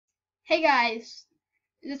Hey guys,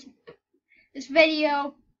 this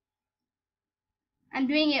video I'm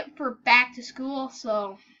doing it for back to school,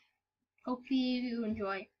 so hopefully you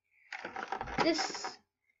enjoy. This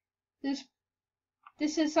this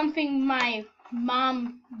this is something my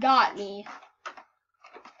mom got me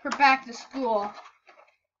for back to school.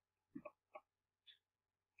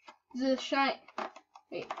 The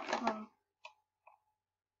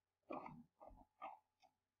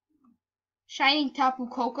shining Tapu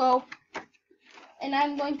Koko, and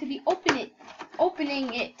I'm going to be opening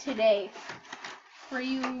it today for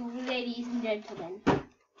you ladies and gentlemen.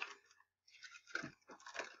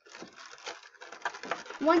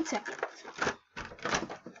 1 second.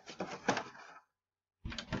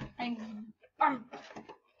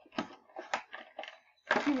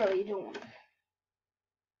 You really don't.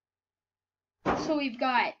 So we've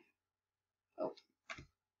got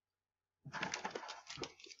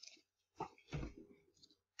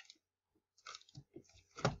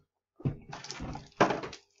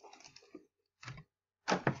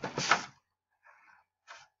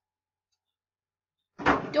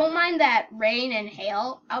don't mind that rain and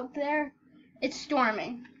hail out there. It's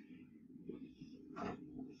storming.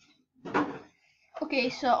 Okay,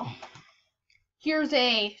 so here's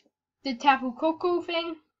the Tapu Koko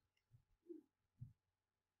thing.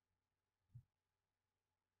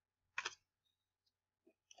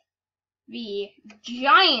 The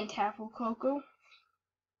giant Tapu Koko.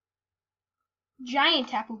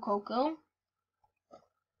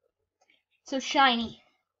 So shiny.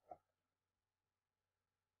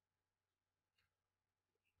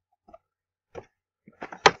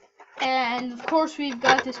 And of course we've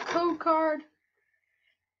got this code card.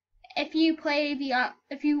 If you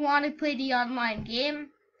want to play the online game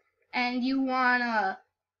and you want to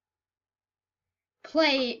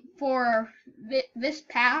play for this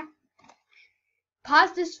pack,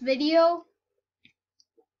 pause this video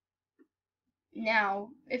now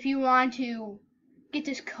if you want to get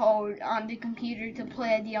this code on the computer to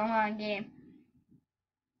play the online game.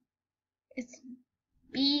 It's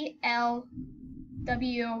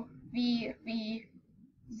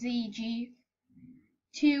BLWVVZG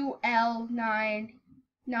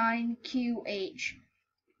 2L99QH.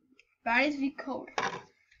 That is the code.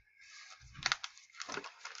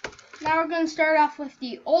 Now we're going to start off with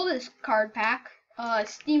the oldest card pack,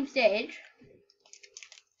 Steam Stage.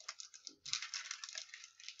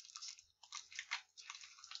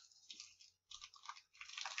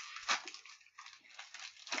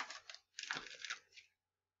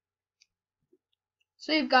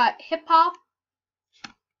 So you've got Hip Hop,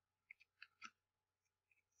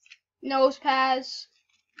 Nosepass,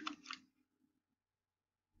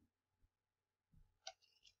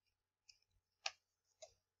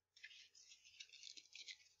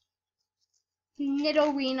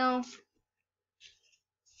 Nidorino,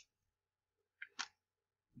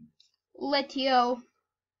 Letio,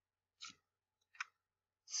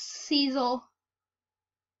 Cecil,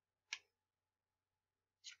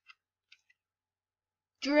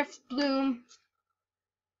 Drift Bloom,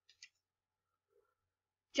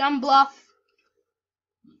 Jumbluff,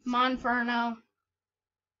 Monferno,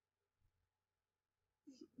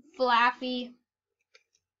 Flaffy,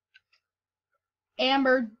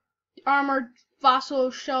 Armored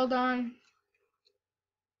Fossil Sheldon,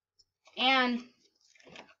 and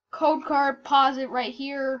code card. Pause it right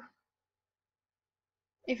here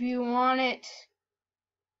if you want it.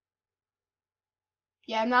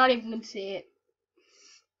 Yeah, I'm not even gonna say it.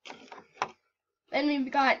 Then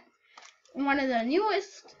we've got one of the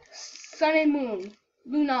newest, Sun and Moon,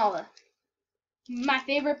 Lunala, my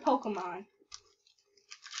favorite Pokemon.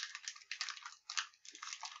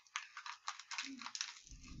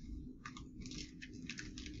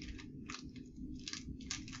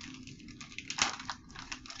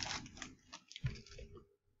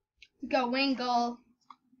 We got Wingull,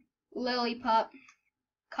 Lillipup,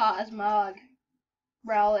 Cosmog,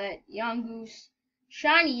 Rowlet, Yungoos,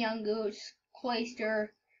 Shiny Yungoos,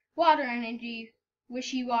 Cloyster, Water Energy,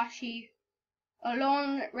 Wishy-Washy,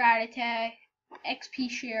 Alone Rattata, XP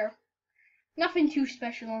Share. Nothing too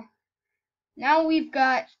special. Now we've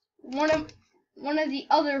got one of the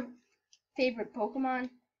other favorite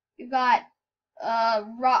Pokemon. We've got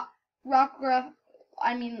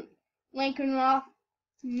Lycanroc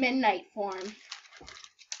Midnight form.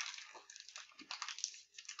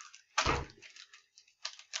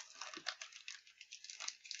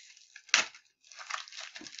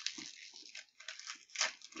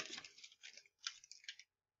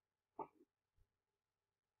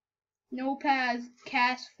 Nosepass,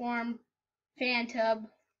 Cast form, Phantom,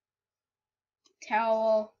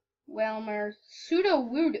 Towel, Whelmer,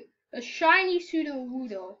 A shiny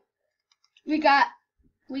Sudowoodo. We got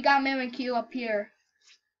Mimikyu up here.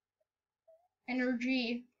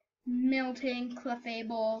 Energy, Milton,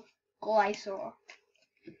 Clefable, Glysaur.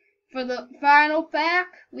 For the final pack,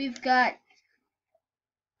 we've got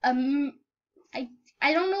I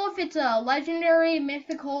don't know if it's a legendary,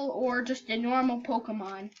 mythical, or just a normal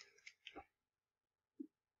Pokemon.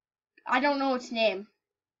 I don't know its name.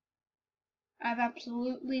 I have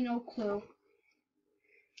absolutely no clue.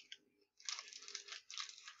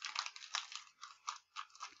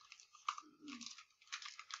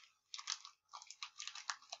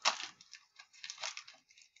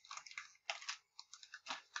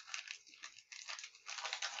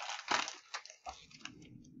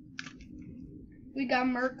 We got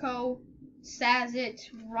Murko, Sazit,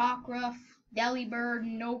 Rockruff, Delibird,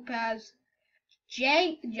 Nopaz,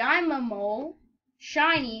 Jimamo,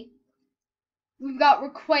 Shiny. We've got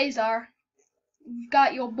Rayquaza. We've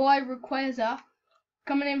got your boy Rayquaza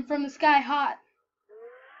coming in from the sky hot.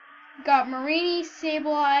 We've got Marini,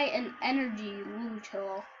 Sableye, and Energy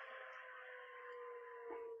Luto.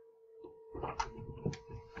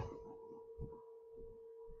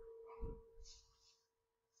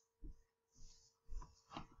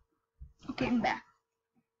 Okay, I'm back.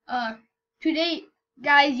 Today,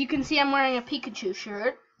 guys, you can see I'm wearing a Pikachu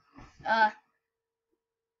shirt.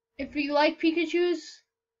 If you like Pikachus,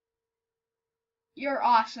 you're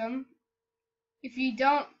awesome. If you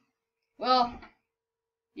don't, well,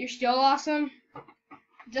 you're still awesome.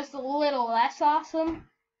 Just a little less awesome.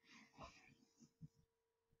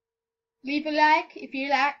 Leave a like if you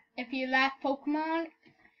like Pokemon.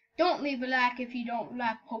 Don't leave a like if you don't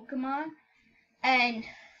like Pokemon. And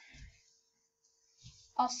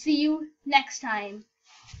I'll see you next time.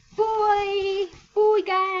 Bye! Bye,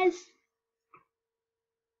 guys!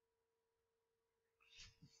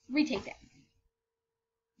 Retake that.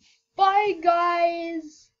 Bye,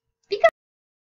 guys!